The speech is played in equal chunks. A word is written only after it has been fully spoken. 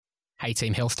Hey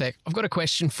Team Health Tech, I've got a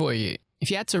question for you.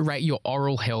 If you had to rate your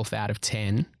oral health out of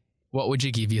 10, what would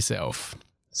you give yourself?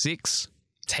 6?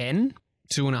 10?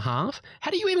 2.5? How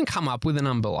do you even come up with a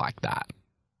number like that?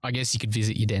 I guess you could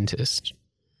visit your dentist.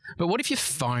 But what if your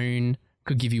phone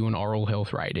could give you an oral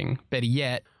health rating? Better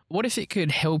yet, what if it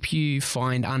could help you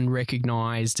find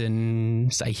unrecognised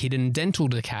and, say, hidden dental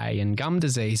decay and gum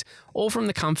disease, all from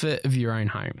the comfort of your own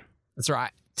home? That's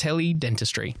right,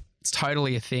 tele-dentistry. It's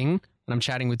totally a thing. And I'm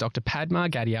chatting with Dr. Padma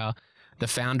Gadia, the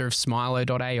founder of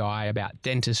Smilo.ai, about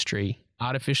dentistry,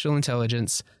 artificial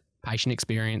intelligence, patient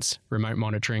experience, remote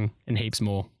monitoring, and heaps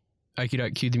more. Okie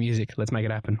doke, cue the music. Let's make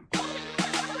it happen.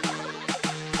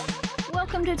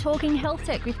 Welcome to Talking Health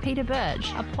Tech with Peter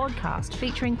Birch, a podcast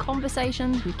featuring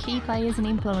conversations with key players and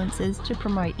influencers to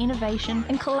promote innovation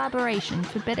and collaboration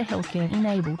for better healthcare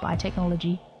enabled by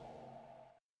technology.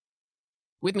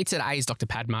 With me today is Dr.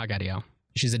 Padma Gadia.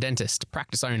 She's a dentist,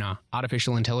 practice owner,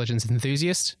 artificial intelligence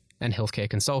enthusiast, and healthcare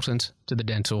consultant to the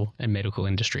dental and medical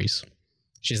industries.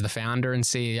 She's the founder and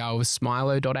CEO of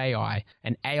Smilo.ai,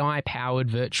 an AI-powered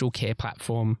virtual care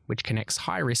platform which connects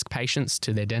high-risk patients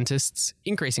to their dentists,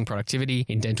 increasing productivity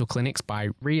in dental clinics by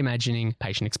reimagining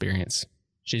patient experience.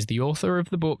 She's the author of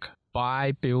the book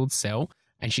Buy, Build, Sell,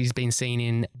 and she's been seen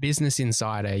in Business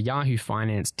Insider, Yahoo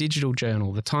Finance, Digital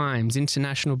Journal, The Times,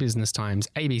 International Business Times,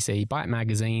 ABC, Byte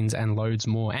magazines, and loads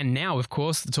more. And now, of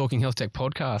course, the Talking Health Tech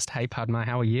podcast. Hey, Padma,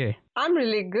 how are you? I'm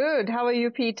really good. How are you,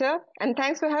 Peter? And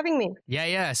thanks for having me.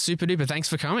 Yeah, super duper. Thanks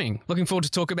for coming. Looking forward to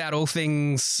talk about all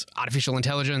things artificial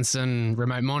intelligence and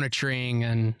remote monitoring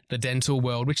and the dental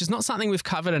world, which is not something we've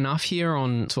covered enough here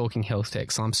on Talking Health Tech.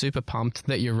 So I'm super pumped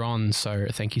that you're on. So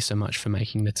thank you so much for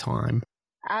making the time.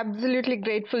 Absolutely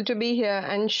grateful to be here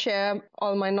and share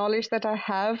all my knowledge that I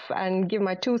have and give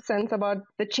my 2 cents about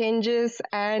the changes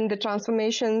and the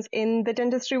transformations in the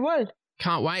dentistry world.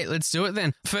 Can't wait. Let's do it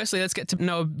then. Firstly, let's get to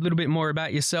know a little bit more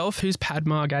about yourself. Who's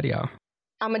Padma Gadia?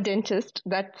 I'm a dentist.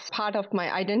 That's part of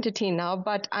my identity now,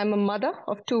 but I'm a mother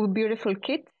of 2 beautiful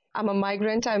kids. I'm a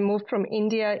migrant. I moved from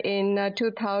India in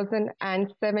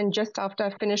 2007, just after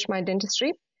I finished my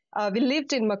dentistry. We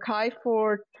lived in Mackay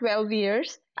for 12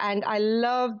 years, and I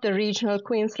love the regional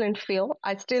Queensland feel.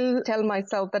 I still tell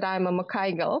myself that I'm a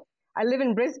Mackay girl. I live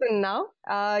in Brisbane now,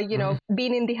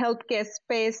 been in the healthcare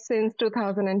space since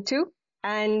 2002.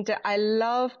 And I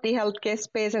love the healthcare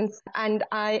space, and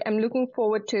I am looking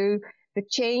forward to the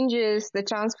changes, the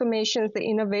transformations, the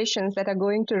innovations that are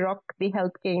going to rock the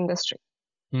healthcare industry.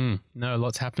 No,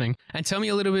 lots happening. And tell me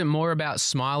a little bit more about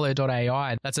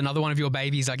Smilo.ai. That's another one of your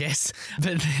babies, I guess.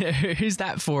 But who's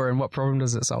that for and what problem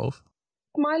does it solve?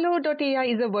 Smilo.ai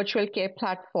is a virtual care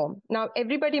platform. Now,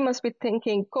 everybody must be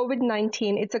thinking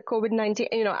COVID-19, it's a COVID-19,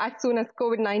 as soon as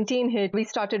COVID-19 hit, we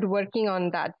started working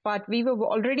on that. But we were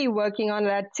already working on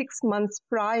that 6 months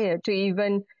prior to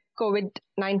even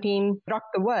COVID-19 rock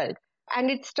the world. And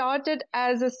it started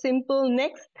as a simple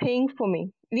next thing for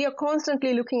me. We are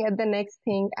constantly looking at the next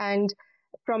thing. And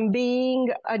from being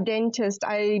a dentist,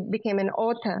 I became an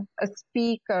author, a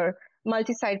speaker,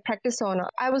 multi-site practice owner.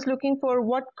 I was looking for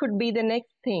what could be the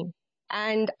next thing.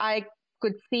 And I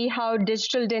could see how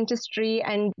digital dentistry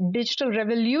and digital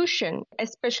revolution,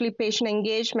 especially patient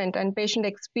engagement and patient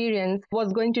experience,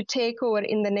 was going to take over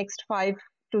in the next 5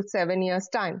 to 7 years'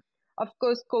 time. Of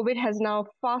course, COVID has now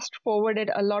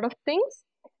fast-forwarded a lot of things,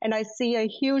 and I see a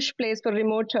huge place for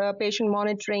remote patient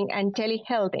monitoring and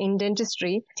telehealth in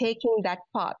dentistry taking that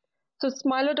path. So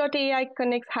Smilo.ai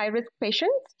connects high-risk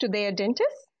patients to their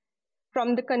dentists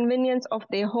from the convenience of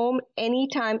their home,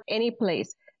 anytime, any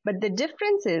place. But the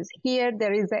difference is here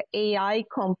there is an AI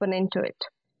component to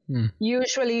it.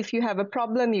 Usually, if you have a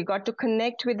problem, you got to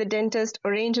connect with the dentist,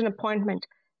 arrange an appointment.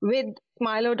 With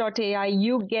Smilo.ai,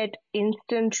 you get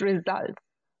instant results.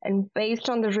 And based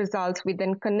on the results, we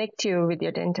then connect you with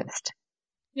your dentist.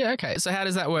 Yeah, okay. So how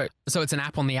does that work? So it's an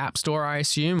app on the App Store, I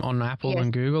assume, on Apple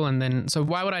and Google. And then, so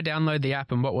why would I download the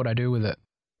app and what would I do with it?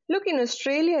 Look, in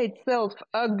Australia itself,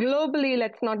 globally,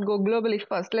 let's not go globally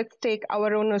first. Let's take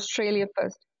our own Australia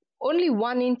first. Only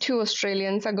 1 in 2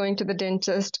 Australians are going to the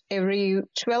dentist every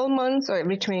 12 months or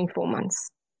every 24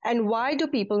 months. And why do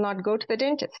people not go to the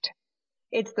dentist?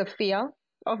 It's the fear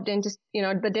of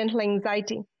the dental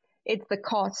anxiety. It's the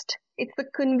cost. It's the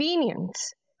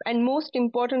convenience. And most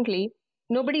importantly,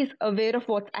 nobody's aware of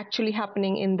what's actually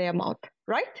happening in their mouth,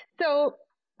 right? So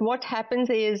what happens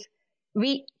is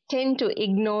we tend to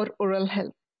ignore oral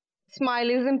health. Smile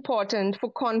is important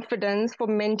for confidence, for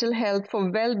mental health,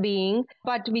 for well-being,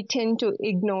 but we tend to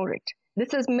ignore it.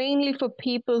 This is mainly for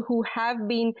people who have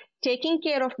been taking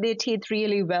care of their teeth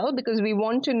really well because we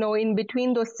want to know in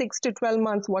between those 6 to 12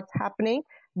 months what's happening.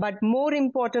 But more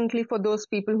importantly, for those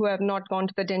people who have not gone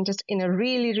to the dentist in a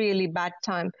really, really bad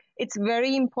time, it's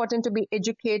very important to be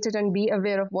educated and be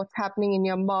aware of what's happening in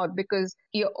your mouth, because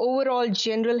your overall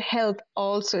general health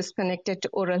also is connected to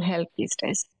oral health these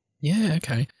days. Yeah,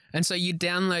 okay. And so you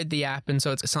download the app, and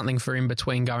so it's something for in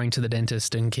between going to the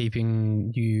dentist and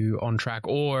keeping you on track,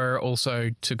 or also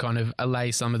to kind of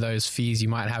allay some of those fears you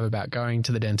might have about going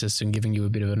to the dentist and giving you a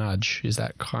bit of a nudge. Is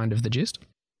that kind of the gist?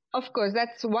 Of course,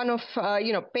 that's one of,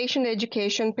 patient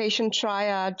education, patient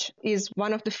triage is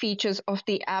one of the features of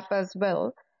the app as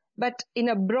well. But in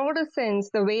a broader sense,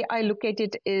 the way I look at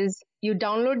it is you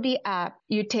download the app,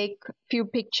 you take few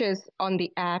pictures on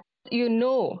the app,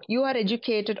 you are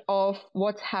educated of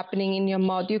what's happening in your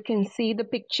mouth. You can see the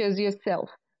pictures yourself.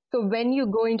 So when you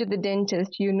go into the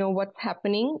dentist, you know what's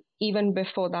happening even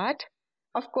before that.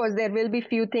 Of course, there will be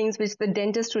few things which the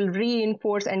dentist will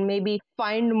reinforce and maybe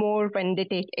find more when they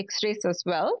take x-rays as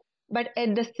well. But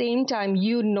at the same time,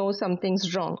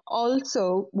 something's wrong.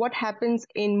 Also, what happens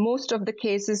in most of the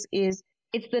cases is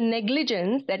it's the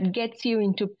negligence that gets you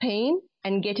into pain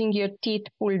and getting your teeth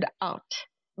pulled out.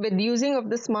 With using of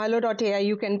the Smilo.ai,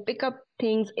 you can pick up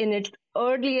things in its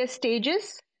earlier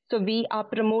stages. So we are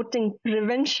promoting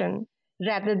prevention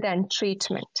rather than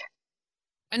treatment.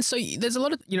 And so there's a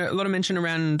lot of mention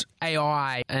around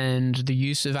AI and the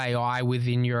use of AI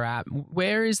within your app.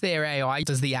 Where is there AI?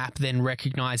 Does the app then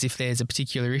recognize if there's a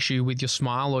particular issue with your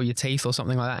smile or your teeth or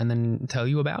something like that and then tell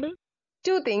you about it?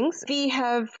 Two things. We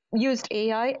have used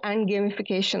AI and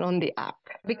gamification on the app,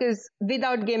 because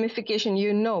without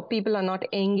gamification, people are not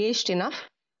engaged enough.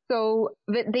 So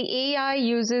the AI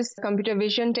uses computer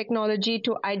vision technology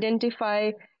to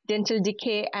identify dental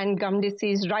decay and gum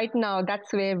disease. Right now,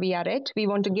 that's where we are at. We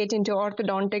want to get into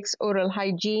orthodontics, oral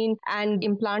hygiene, and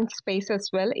implant space as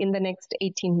well in the next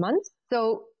 18 months.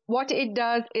 So what it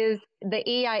does is the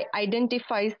AI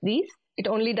identifies these. It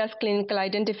only does clinical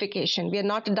identification. We are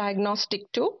not a diagnostic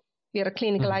tool. We are a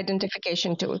clinical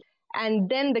identification tool. And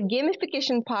then the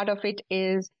gamification part of it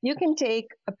is you can take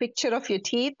a picture of your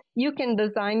teeth, you can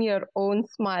design your own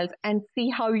smiles and see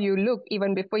how you look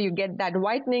even before you get that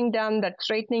whitening done, that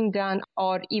straightening done,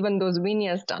 or even those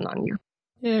veneers done on you.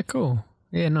 Yeah, cool.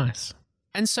 Yeah, nice.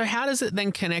 And so how does it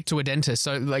then connect to a dentist?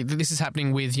 So like this is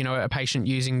happening with, a patient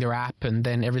using their app and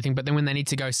then everything. But then when they need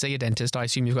to go see a dentist, I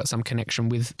assume you've got some connection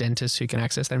with dentists who can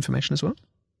access that information as well?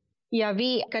 Yeah,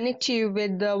 we connect you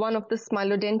with one of the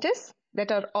Smilo dentists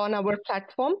that are on our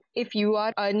platform. If you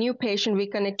are a new patient, we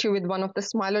connect you with one of the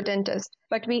Smilo dentists.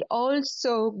 But we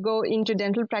also go into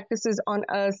dental practices on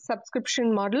a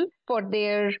subscription model for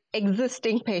their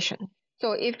existing patients.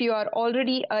 So if you are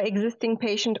already an existing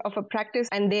patient of a practice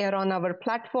and they are on our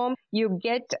platform, you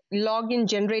get login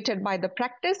generated by the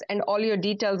practice and all your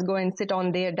details go and sit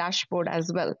on their dashboard as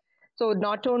well. So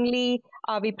not only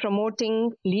are we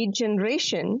promoting lead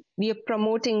generation, we are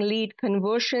promoting lead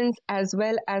conversions as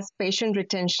well as patient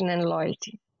retention and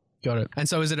loyalty. Got it. And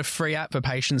so is it a free app for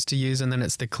patients to use and then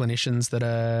it's the clinicians that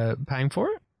are paying for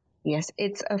it? Yes,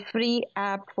 it's a free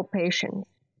app for patients.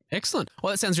 Excellent.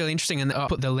 Well, that sounds really interesting. And I'll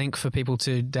put the link for people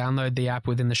to download the app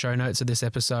within the show notes of this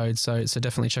episode. So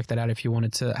definitely check that out if you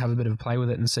wanted to have a bit of a play with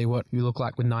it and see what you look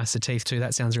like with nicer teeth too.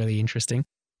 That sounds really interesting.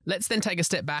 Let's then take a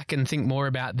step back and think more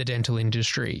about the dental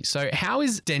industry. So how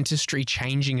is dentistry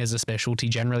changing as a specialty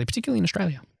generally, particularly in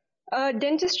Australia?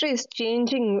 Dentistry is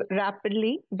changing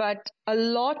rapidly, but a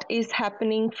lot is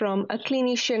happening from a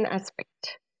clinician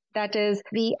aspect. That is,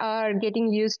 we are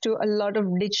getting used to a lot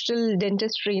of digital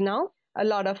dentistry now. A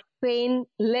lot of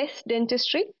painless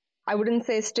dentistry. I wouldn't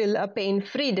say still a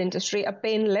pain-free dentistry, a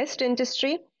painless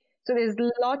dentistry. So there's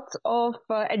lots of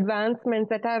advancements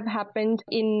that have happened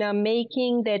in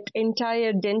making that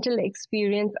entire dental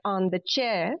experience on the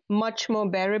chair much more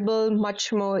bearable,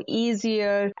 much more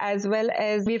easier, as well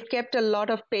as we've kept a lot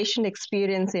of patient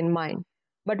experience in mind.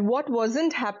 But what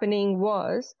wasn't happening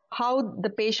was how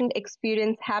the patient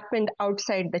experience happened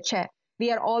outside the chair. We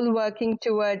are all working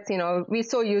towards, we're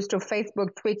so used to Facebook,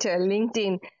 Twitter,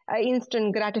 LinkedIn,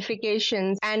 instant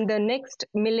gratifications. And the next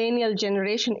millennial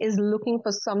generation is looking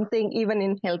for something even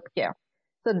in healthcare.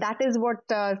 So that is what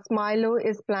Smilo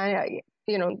is planning.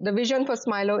 The vision for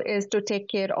Smilo is to take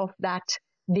care of that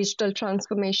digital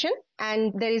transformation.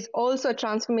 And there is also a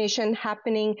transformation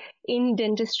happening in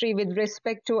dentistry with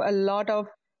respect to a lot of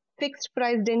fixed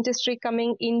price dentistry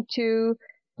coming into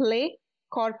play.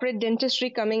 Corporate dentistry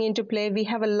coming into play. We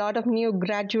have a lot of new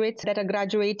graduates that are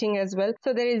graduating as well.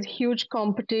 So there is huge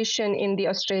competition in the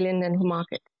Australian dental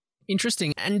market.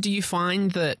 Interesting. And do you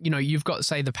find that, you've got,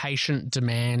 say, the patient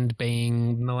demand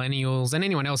being millennials and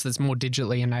anyone else that's more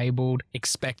digitally enabled,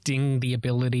 expecting the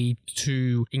ability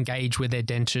to engage with their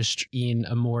dentist in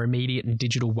a more immediate and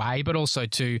digital way, but also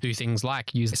to do things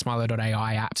like use the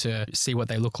Smilo.ai app to see what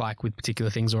they look like with particular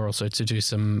things, or also to do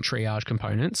some triage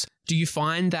components. Do you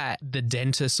find that the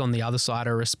dentists on the other side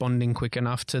are responding quick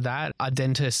enough to that? Are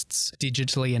dentists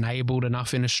digitally enabled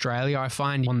enough in Australia? I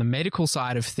find on the medical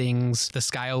side of things, the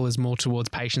scale is more towards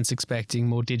patients expecting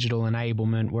more digital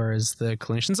enablement, whereas the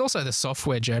clinicians, also the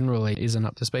software generally isn't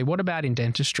up to speed. What about in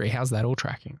dentistry? How's that all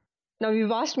tracking? Now,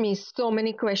 you've asked me so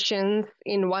many questions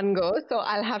in one go, so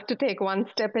I'll have to take one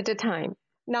step at a time.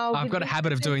 Now, I've got a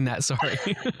habit of doing that, sorry.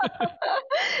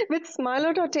 With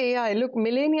Smilo.ai, look,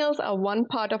 millennials are one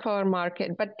part of our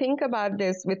market, but think about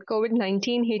this, with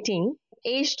COVID-19 hitting,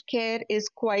 aged care is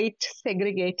quite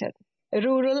segregated.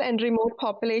 Rural and remote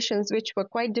populations, which were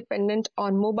quite dependent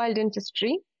on mobile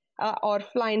dentistry or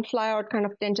fly-in, fly-out kind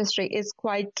of dentistry, is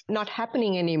quite not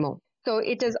happening anymore. So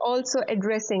it is also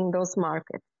addressing those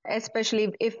markets.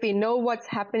 Especially if we know what's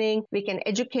happening, we can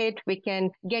educate, we can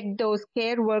get those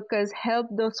care workers, help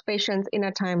those patients in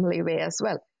a timely way as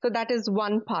well. So that is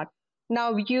one part.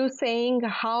 Now, you saying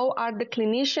how are the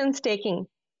clinicians taking?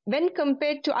 When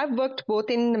compared to, I've worked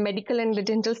both in the medical and the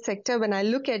dental sector. When I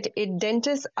look at it,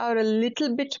 dentists are a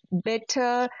little bit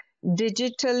better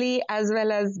digitally as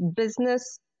well as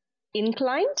business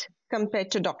inclined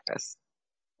compared to doctors.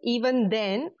 Even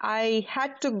then, I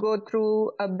had to go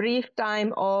through a brief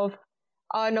time of,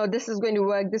 oh, no, this is going to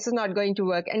work, this is not going to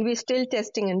work. And we're still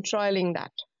testing and trialing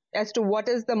that as to what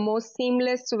is the most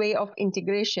seamless way of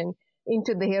integration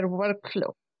into their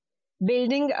workflow.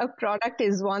 Building a product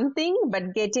is one thing,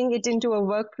 but getting it into a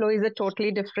workflow is a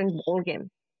totally different ballgame.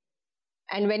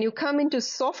 And when you come into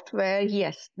software,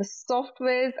 yes, the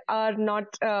softwares are not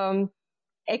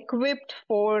equipped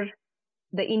for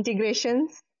the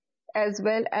integrations, as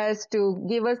well as to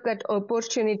give us that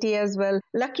opportunity as well.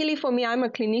 Luckily for me, I'm a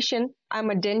clinician, I'm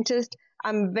a dentist,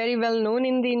 I'm very well known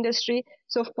in the industry.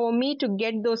 So for me to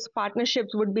get those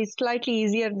partnerships would be slightly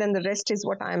easier than the rest is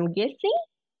what I'm guessing,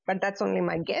 but that's only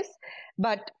my guess.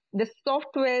 But the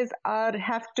softwares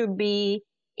have to be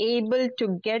able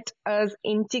to get us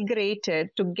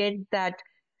integrated to get that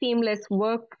seamless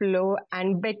workflow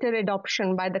and better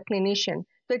adoption by the clinician.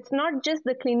 So it's not just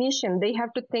the clinician. They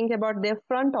have to think about their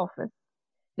front office.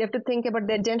 They have to think about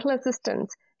their dental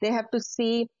assistants. They have to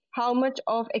see how much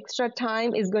of extra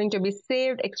time is going to be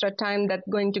saved, extra time that's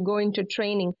going to go into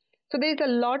training. So there's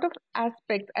a lot of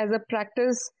aspects as a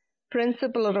practice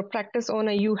principal or a practice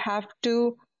owner you have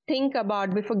to think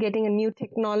about before getting a new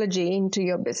technology into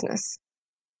your business.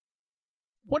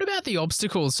 What about the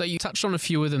obstacles? So you touched on a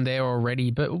few of them there already,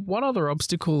 but what other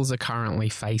obstacles are currently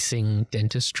facing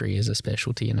dentistry as a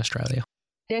specialty in Australia?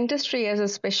 Dentistry as a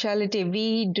specialty,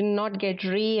 we do not get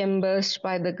reimbursed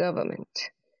by the government,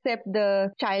 except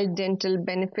the child dental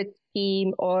benefit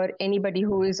scheme or anybody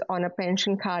who is on a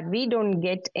pension card. We don't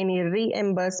get any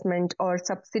reimbursement or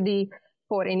subsidy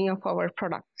for any of our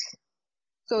products.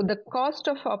 So the cost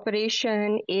of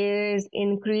operation is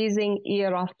increasing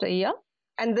year after year.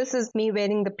 And this is me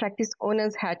wearing the practice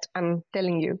owner's hat, I'm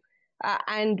telling you.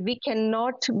 And we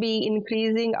cannot be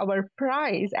increasing our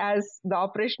price as the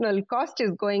operational cost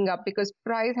is going up, because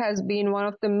price has been one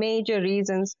of the major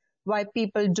reasons why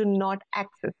people do not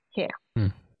access care.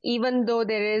 Even though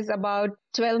there is about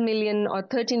 12 million or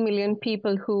 13 million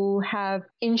people who have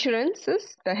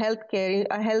insurances, the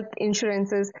health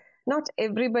insurances, not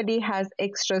everybody has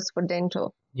extras for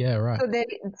dental. Yeah, right.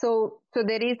 So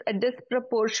there is a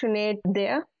disproportionate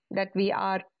there that we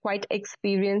are quite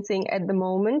experiencing at the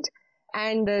moment.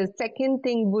 And the second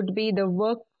thing would be the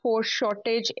workforce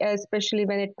shortage, especially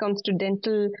when it comes to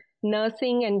dental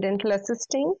nursing and dental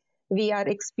assisting. We are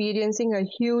experiencing a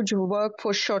huge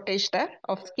workforce shortage there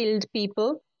of skilled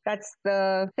people. That's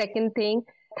the second thing.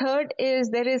 Third is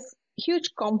there is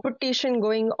huge competition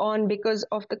going on because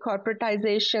of the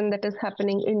corporatization that is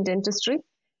happening in dentistry.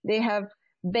 They have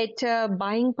better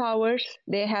buying powers.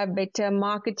 They have better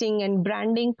marketing and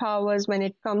branding powers when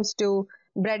it comes to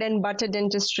bread and butter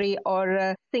dentistry or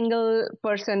a single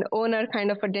person owner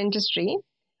kind of a dentistry.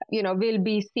 We'll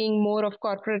be seeing more of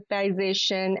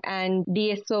corporatization and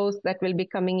DSOs that will be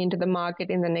coming into the market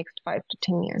in the next 5 to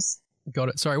 10 years. Got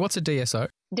it. Sorry, what's a DSO?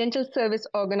 Dental Service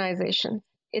Organization.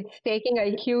 It's taking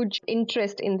a huge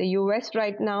interest in the US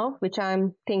right now, which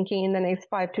I'm thinking in the next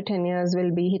 5 to 10 years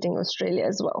will be hitting Australia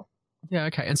as well. Yeah,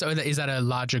 okay. And so is that a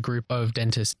larger group of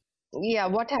dentists? Yeah,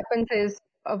 what happens is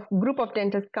a group of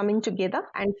dentists coming together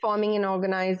and forming an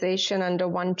organization under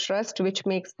one trust, which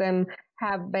makes them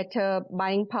have better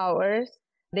buying powers,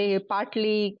 They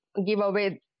partly give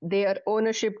away their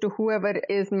ownership to whoever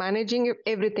is managing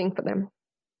everything for them.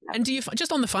 And do you,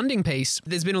 just on the funding piece,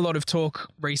 there's been a lot of talk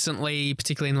recently,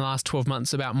 particularly in the last 12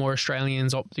 months, about more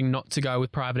Australians opting not to go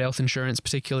with private health insurance,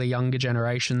 particularly younger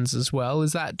generations as well.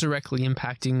 Is that directly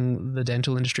impacting the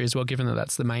dental industry as well, given that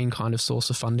that's the main kind of source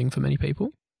of funding for many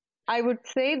people? I would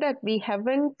say that we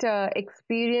haven't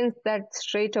experienced that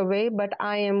straight away, but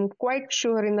I am quite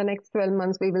sure in the next 12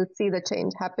 months we will see the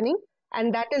change happening.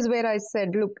 And that is where I said,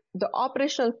 look, the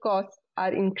operational costs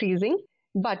are increasing,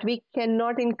 but we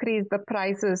cannot increase the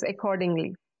prices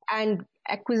accordingly. And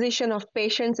acquisition of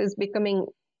patients is becoming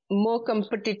more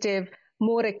competitive,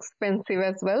 more expensive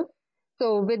as well.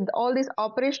 So with all this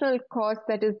operational cost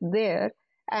that is there,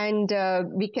 and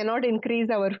we cannot increase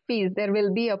our fees, there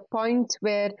will be a point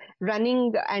where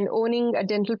running and owning a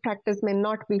dental practice may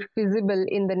not be feasible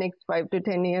in the next 5 to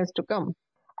 10 years to come.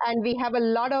 And we have a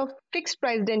lot of fixed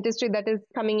price dentistry that is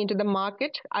coming into the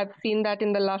market. I've seen that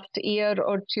in the last year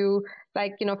or two,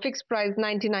 like, fixed price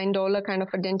 $99 kind of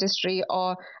a dentistry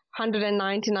or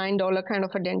 $199 kind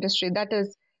of a dentistry that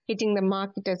is hitting the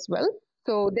market as well.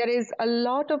 So there is a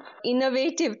lot of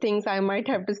innovative things I might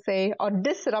have to say, or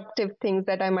disruptive things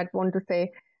that I might want to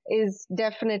say, is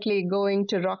definitely going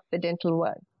to rock the dental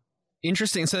world.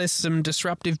 Interesting. So there's some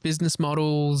disruptive business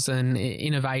models and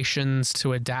innovations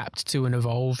to adapt to an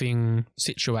evolving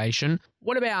situation.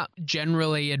 What about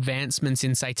generally advancements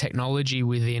in, say, technology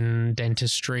within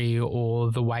dentistry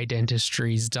or the way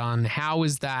dentistry is done? How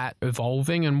is that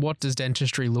evolving, and what does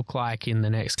dentistry look like in the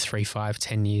next 3, 5,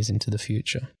 10 years into the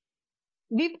future?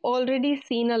 We've already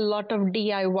seen a lot of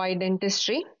DIY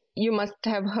dentistry. You must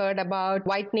have heard about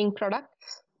whitening products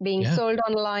being sold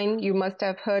online. You must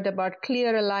have heard about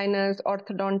clear aligners,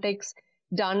 orthodontics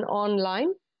done online.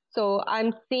 So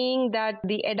I'm seeing that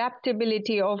the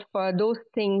adaptability of those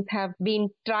things have been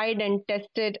tried and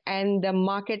tested, and the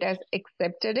market has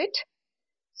accepted it.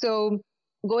 So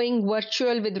going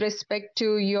virtual with respect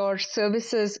to your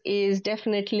services is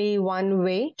definitely one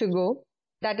way to go.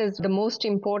 That is the most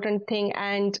important thing,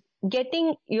 and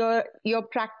getting your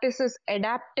practices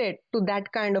adapted to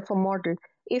that kind of a model.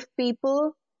 If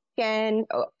people can,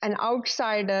 an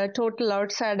outsider, total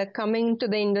outsider coming to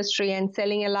the industry and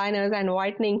selling aligners and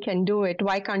whitening can do it,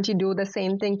 why can't you do the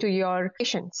same thing to your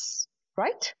patients,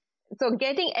 right? So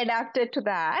getting adapted to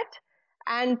that,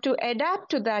 and to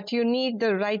adapt to that, you need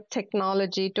the right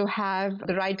technology to have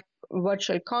the right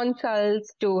virtual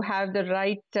consults, to have the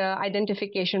right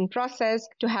identification process,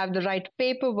 to have the right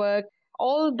paperwork.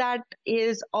 All that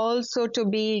is also to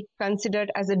be considered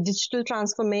as a digital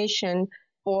transformation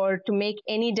to make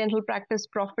any dental practice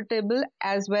profitable,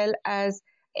 as well as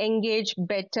engage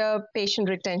better patient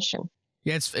retention.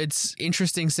 Yeah, it's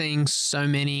interesting seeing so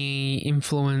many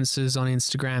influencers on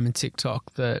Instagram and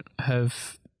TikTok that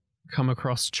have come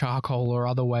across charcoal or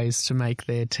other ways to make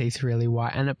their teeth really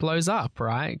white, and it blows up,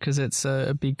 right? Because it's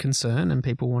a big concern and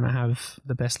people want to have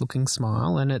the best looking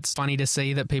smile. And it's funny to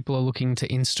see that people are looking to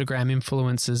Instagram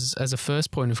influencers as a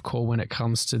first point of call when it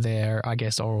comes to their, I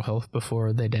guess, oral health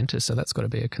before their dentist. So that's got to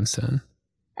be a concern.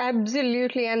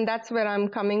 Absolutely. And that's where I'm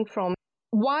coming from.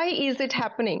 Why is it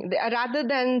happening? Rather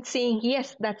than saying,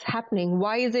 yes, that's happening,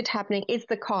 why is it happening? It's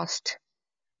the cost.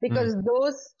 Because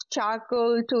those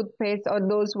charcoal toothpaste or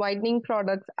those whitening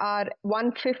products are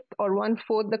 1/5 or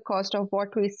 1/4 the cost of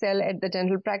what we sell at the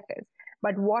dental practice.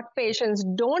 But what patients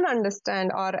don't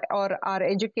understand or are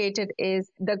educated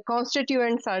is the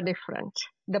constituents are different.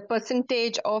 The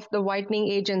percentage of the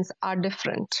whitening agents are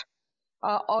different.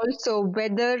 Also,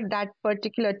 whether that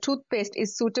particular toothpaste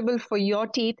is suitable for your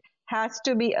teeth has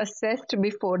to be assessed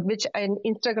before, which an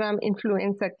Instagram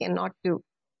influencer cannot do.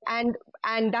 And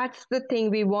that's the thing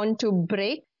we want to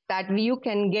break, that you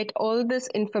can get all this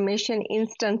information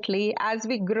instantly. As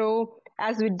we grow,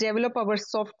 as we develop our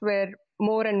software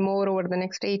more and more over the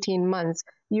next 18 months,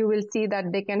 you will see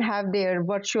that they can have their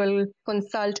virtual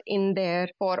consult in there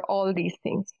for all these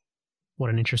things. What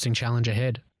an interesting challenge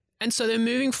ahead. And so then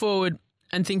moving forward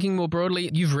and thinking more broadly,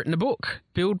 you've written a book,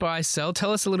 Build, Buy, Sell.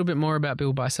 Tell us a little bit more about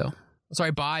Build, Buy, Sell.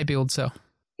 Sorry, Buy, Build, Sell.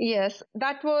 Yes,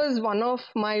 that was one of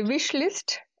my wish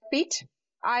list, Pete.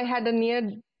 I had a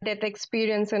near-death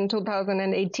experience in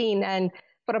 2018, and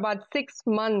for about 6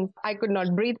 months, I could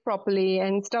not breathe properly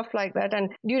and stuff like that.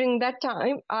 And during that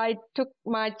time, I took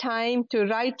my time to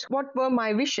write what were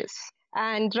my wishes.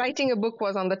 And writing a book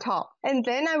was on the top. And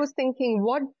then I was thinking,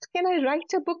 what can I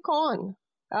write a book on?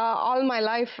 All my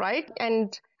life, right?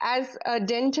 And as a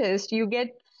dentist, you get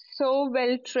so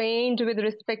well trained with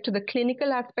respect to the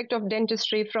clinical aspect of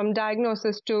dentistry, from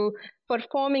diagnosis to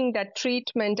performing that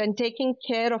treatment and taking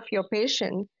care of your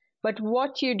patient. But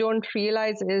what you don't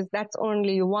realize is that's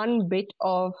only one bit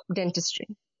of dentistry.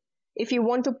 If you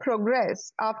want to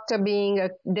progress after being a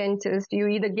dentist, you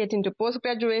either get into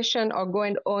post-graduation or go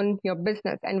and own your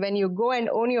business. And when you go and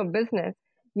own your business,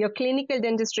 your clinical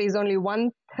dentistry is only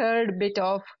 1/3 bit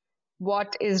of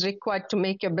what is required to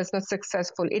make your business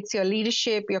successful. It's your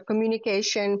leadership, your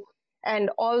communication, and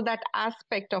all that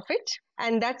aspect of it.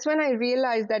 And that's when I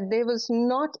realized that there was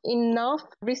not enough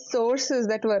resources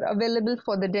that were available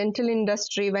for the dental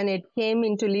industry when it came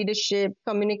into leadership,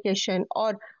 communication,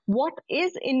 or what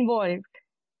is involved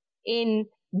in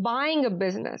buying a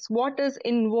business, what is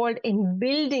involved in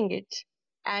building it,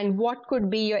 and what could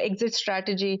be your exit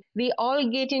strategy. We all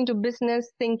get into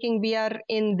business thinking we are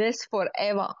in this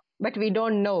forever, but we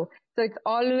don't know. So it's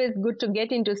always good to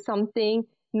get into something,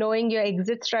 knowing your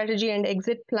exit strategy and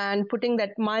exit plan, putting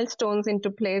that milestones into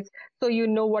place so you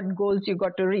know what goals you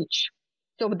got to reach.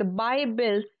 So the buy,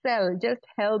 build, sell just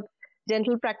helps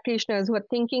dental practitioners who are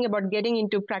thinking about getting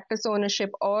into practice ownership,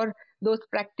 or those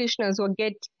practitioners who are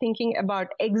thinking about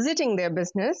exiting their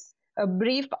business, a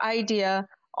brief idea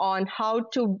on how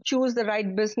to choose the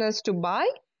right business to buy,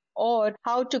 or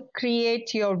how to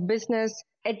create your business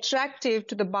attractive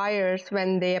to the buyers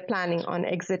when they are planning on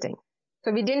exiting.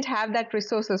 So we didn't have that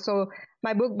resources. So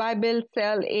my book, Buy, Build,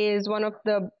 Sell, is one of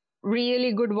the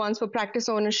really good ones for practice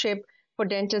ownership for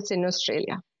dentists in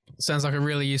Australia. Sounds like a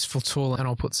really useful tool, and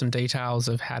I'll put some details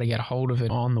of how to get a hold of it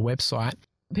on the website.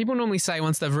 People normally say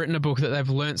once they've written a book that they've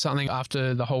learned something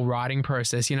after the whole writing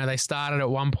process. You know, they started at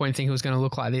one point thinking it was going to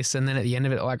look like this, and then at the end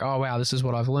of it, like, oh, wow, this is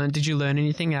what I've learned. Did you learn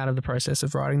anything out of the process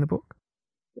of writing the book?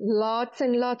 Lots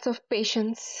and lots of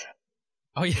patience.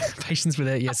 Oh, yeah, patience with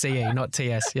it. Yeah, CE, not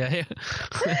TS. Yeah.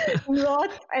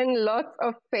 Lots and lots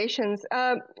of patience.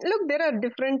 Look, there are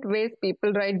different ways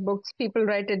people write books. People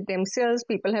write it themselves.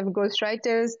 People have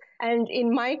ghostwriters. And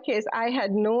in my case, I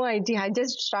had no idea. I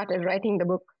just started writing the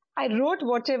book. I wrote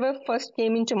whatever first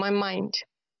came into my mind.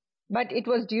 But it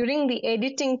was during the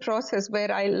editing process where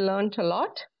I learned a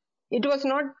lot. It was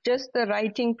not just the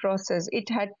writing process. It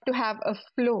had to have a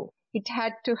flow. It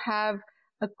had to have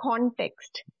a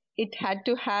context. It had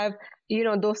to have,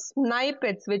 those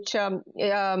snippets which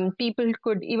people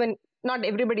could even, not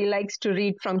everybody likes to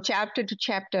read from chapter to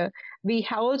chapter. We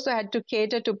also had to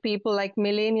cater to people like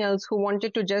millennials who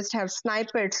wanted to just have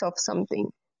snippets of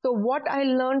something. So what I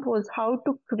learned was how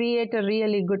to create a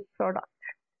really good product.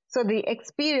 So the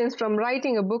experience from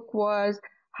writing a book was,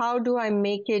 how do I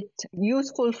make it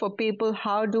useful for people?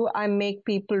 How do I make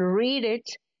people read it?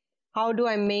 How do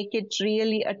I make it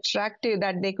really attractive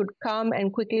that they could come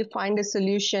and quickly find a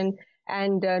solution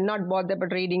and not bother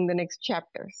about reading the next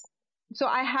chapters? So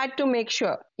I had to make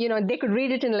sure, they could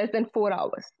read it in less than 4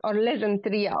 hours or less than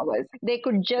 3 hours. They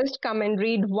could just come and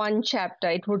read one chapter.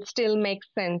 It would still make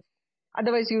sense.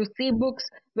 Otherwise, you see books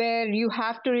where you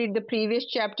have to read the previous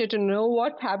chapter to know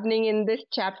what's happening in this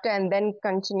chapter and then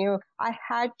continue. I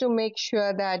had to make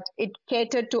sure that it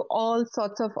catered to all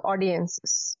sorts of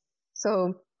audiences.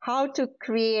 So how to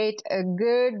create a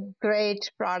good,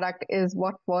 great product is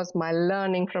what was my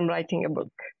learning from writing a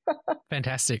book.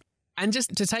 Fantastic. And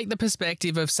just to take the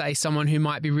perspective of, say, someone who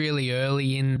might be really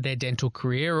early in their dental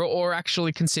career or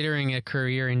actually considering a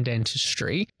career in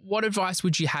dentistry, what advice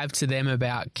would you have to them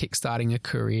about kickstarting a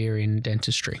career in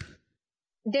dentistry?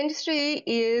 Dentistry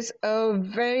is a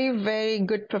very, very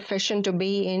good profession to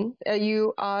be in.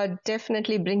 You are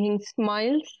definitely bringing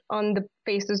smiles on the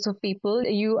faces of people.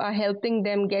 You are helping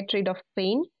them get rid of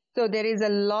pain. So there is a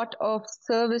lot of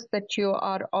service that you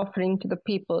are offering to the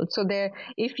people. So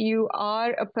if you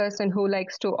are a person who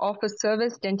likes to offer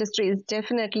service, dentistry is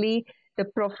definitely the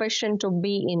profession to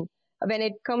be in. When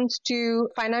it comes to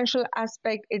financial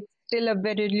aspect, it's still a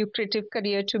very lucrative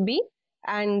career to be.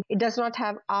 And it does not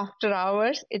have after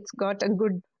hours. It's got a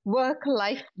good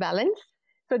work-life balance.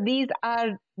 So these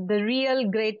are the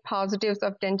real great positives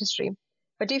of dentistry.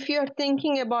 But if you're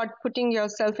thinking about putting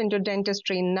yourself into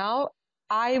dentistry now,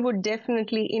 I would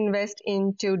definitely invest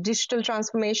into digital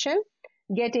transformation,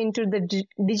 get into the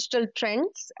digital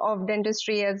trends of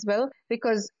dentistry as well,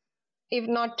 because if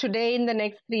not today, in the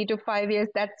next 3 to 5 years,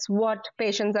 that's what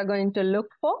patients are going to look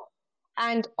for.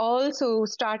 And also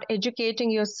start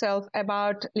educating yourself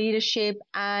about leadership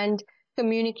and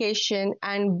communication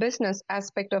and business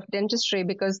aspect of dentistry,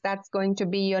 because that's going to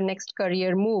be your next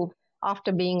career move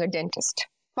after being a dentist.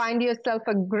 Find yourself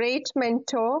a great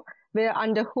mentor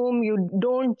under whom you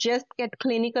don't just get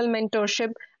clinical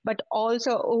mentorship, but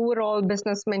also overall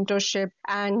business mentorship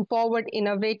and forward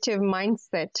innovative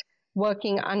mindset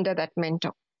working under that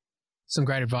mentor. Some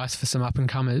great advice for some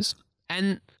up-and-comers.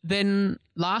 And then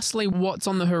lastly, what's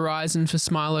on the horizon for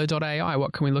Smilo.ai?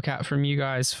 What can we look at from you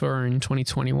guys for in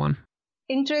 2021?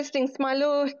 Interesting.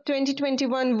 Smilo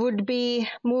 2021 would be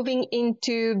moving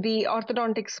into the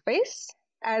orthodontic space,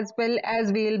 as well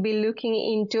as we'll be looking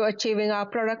into achieving our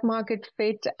product market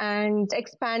fit and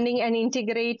expanding and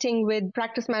integrating with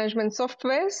practice management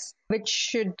softwares, which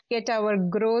should get our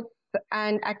growth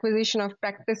and acquisition of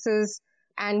practices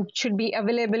and should be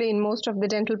available in most of the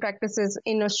dental practices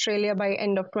in Australia by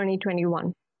end of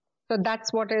 2021. So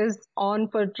that's what is on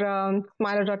for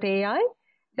Smilo.ai,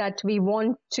 that we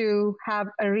want to have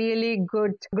a really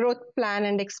good growth plan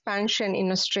and expansion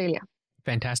in Australia.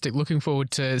 Fantastic. Looking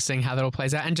forward to seeing how that all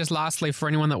plays out. And just lastly, for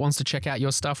anyone that wants to check out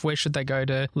your stuff, where should they go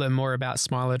to learn more about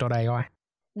Smilo.ai?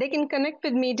 They can connect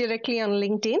with me directly on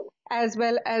LinkedIn, as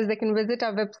well as they can visit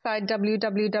our website,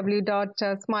 www.smilo.ai,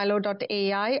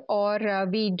 or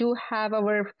we do have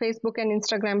our Facebook and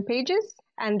Instagram pages,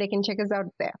 and they can check us out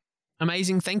there.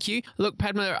 Amazing. Thank you. Look,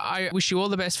 Padma, I wish you all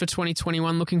the best for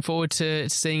 2021. Looking forward to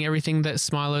seeing everything that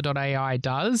Smilo.ai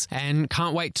does, and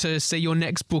can't wait to see your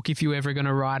next book if you're ever going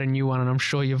to write a new one. And I'm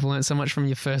sure you've learned so much from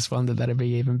your first one that'll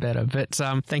be even better. But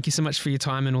thank you so much for your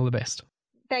time and all the best.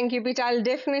 Thank you, Peter. I'll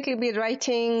definitely be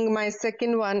writing my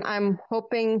second one. I'm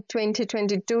hoping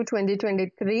 2022,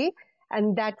 2023.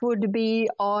 And that would be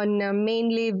on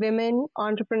mainly women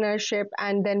entrepreneurship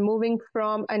and then moving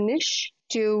from a niche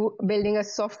to building a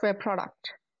software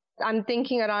product. I'm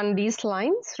thinking around these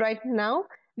lines right now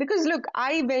because look,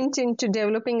 I went into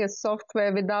developing a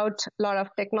software without a lot of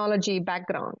technology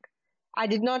background. I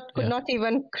could not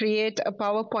even create a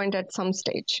PowerPoint at some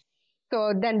stage.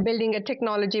 So then building a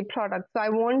technology product. So I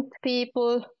want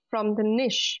people from the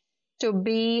niche to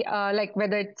be like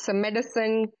whether it's a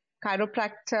medicine,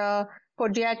 chiropractor,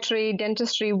 podiatry,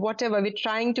 dentistry, whatever. We're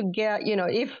trying to get,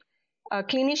 if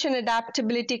clinician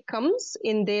adaptability comes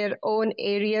in their own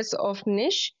areas of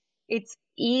niche, it's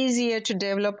easier to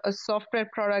develop a software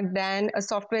product than a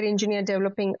software engineer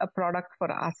developing a product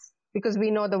for us because we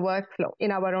know the workflow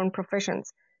in our own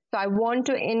professions. So I want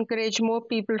to encourage more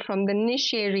people from the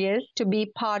niche areas to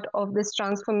be part of this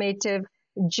transformative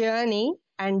journey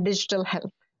and digital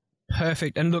health.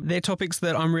 Perfect. And look, they're topics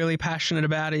that I'm really passionate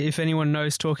about. If anyone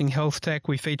knows Talking Health Tech,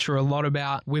 we feature a lot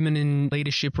about women in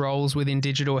leadership roles within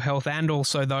digital health and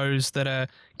also those that are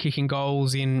kicking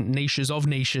goals in niches of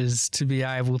niches to be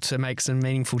able to make some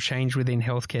meaningful change within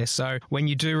healthcare. So when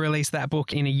you do release that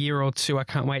book in a year or two, I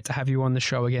can't wait to have you on the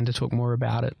show again to talk more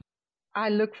about it. I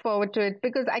look forward to it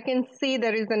because I can see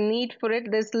there is a need for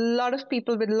it. There's a lot of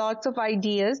people with lots of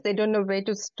ideas. They don't know where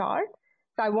to start.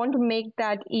 So I want to make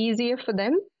that easier for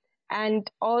them and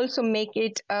also make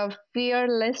it a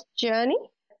fearless journey.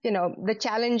 The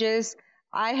challenges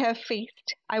I have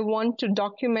faced, I want to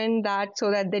document that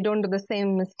so that they don't do the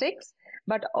same mistakes,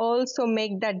 but also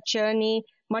make that journey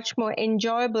much more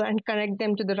enjoyable and connect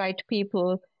them to the right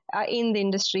people in the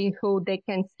industry who they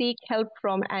can seek help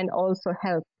from and also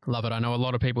help. Love it. I know a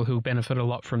lot of people who benefit a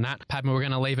lot from that. Padma, we're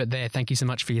going to leave it there. Thank you so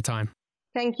much for your time.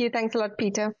 Thank you. Thanks a lot,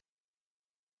 Peter.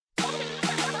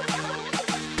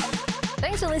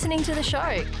 Thanks for listening to the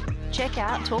show. Check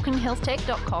out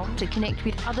talkinghealthtech.com to connect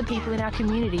with other people in our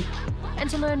community and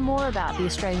to learn more about the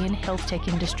Australian health tech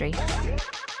industry.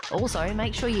 Also,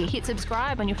 make sure you hit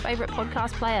subscribe on your favourite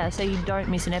podcast player so you don't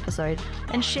miss an episode,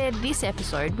 and share this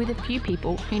episode with a few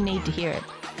people who need to hear it.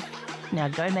 Now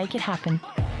go make it happen.